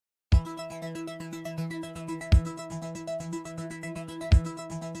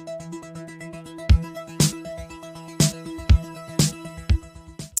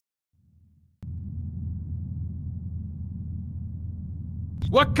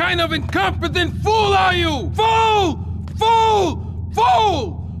What kind of incompetent fool are you? Fool! Fool!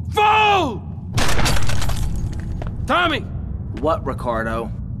 Fool! Fool! Tommy! What,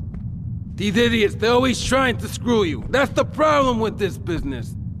 Ricardo? These idiots, they're always trying to screw you. That's the problem with this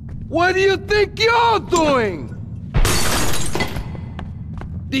business. What do you think you're doing?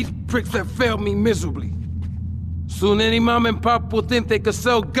 These pricks have failed me miserably. Soon any mom and pop will think they could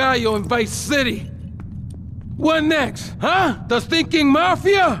sell Gallo in Vice City. What next, huh? The stinking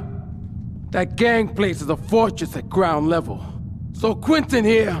mafia? That gang place is a fortress at ground level. So Quentin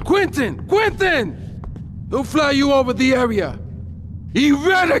here, Quentin! He'll fly you over the area.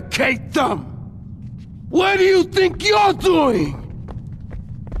 Eradicate them! What do you think you're doing?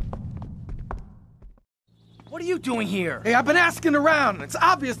 What are you doing here? Hey, I've been asking around. It's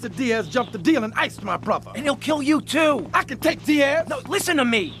obvious that Diaz jumped the deal and iced my brother. And he'll kill you too. I can take Diaz. No, listen to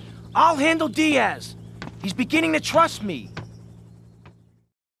me. I'll handle Diaz. He's beginning to trust me.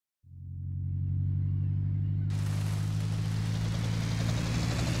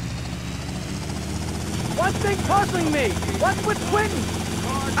 One thing puzzling me. What's with Quentin?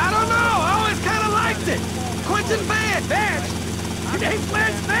 I don't know. I always kind of liked it. Quentin Vance. Vance? Your name's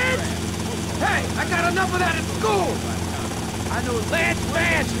Lance Vance? Hey, I got enough of that at school. I knew Lance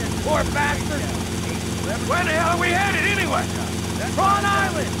Vance, poor bastard. Where the hell are we headed anyway? Prawn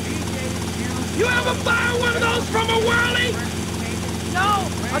Island. You ever fire one of those from a whirly? No.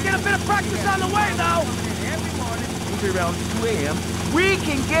 I'll get a bit of practice on the way, though. Usually around 2 a.m. We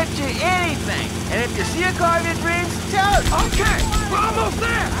can get you anything. And if you see a car of your dreams, tell us. Okay, we're almost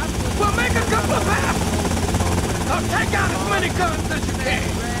there. We'll make a couple of passes. I'll take out as many guns as you can.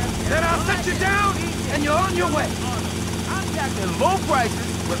 Then I'll set you down, and you're on your way. I'm tackling low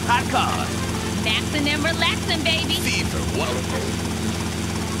prices with hot cars. Maxing and relaxing, baby. Fever, wonderful.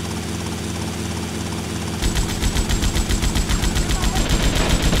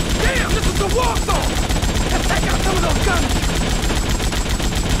 Damn, this is the war zone! Let's take out some of those guns!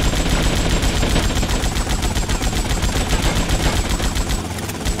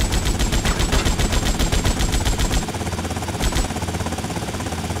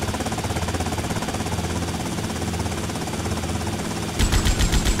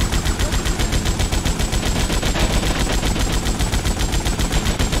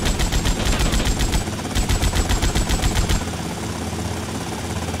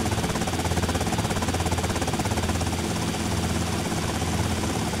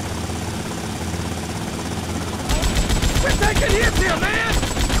 Taking hits here, man!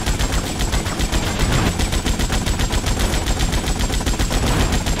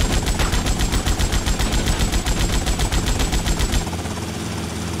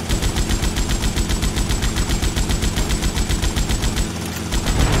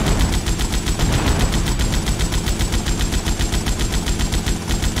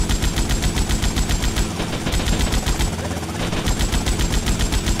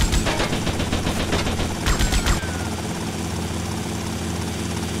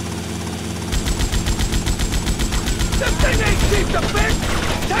 This thing ain't cheap to fix!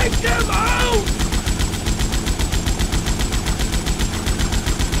 Take them out!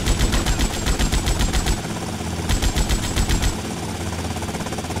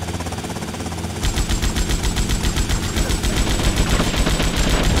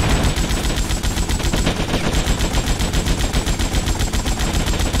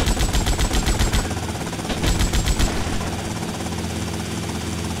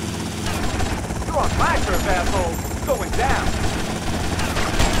 You're on my turf, asshole! Going down.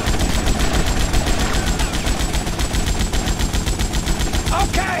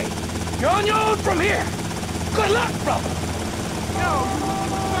 Okay, you're on your own from here. Good luck, brother.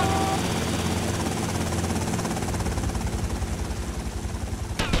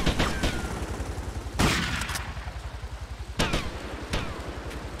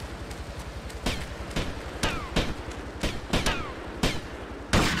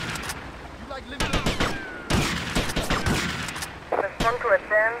 Respond to a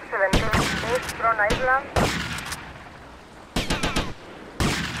 10-17 East Prawn Island.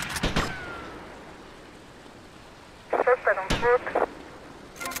 Suspect on foot.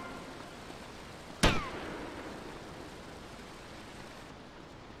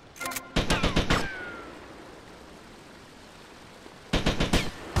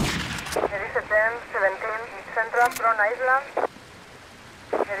 There is a 10-17 Central Prawn Island.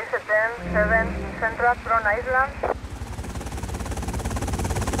 There is a 10-7 Central Prawn Island.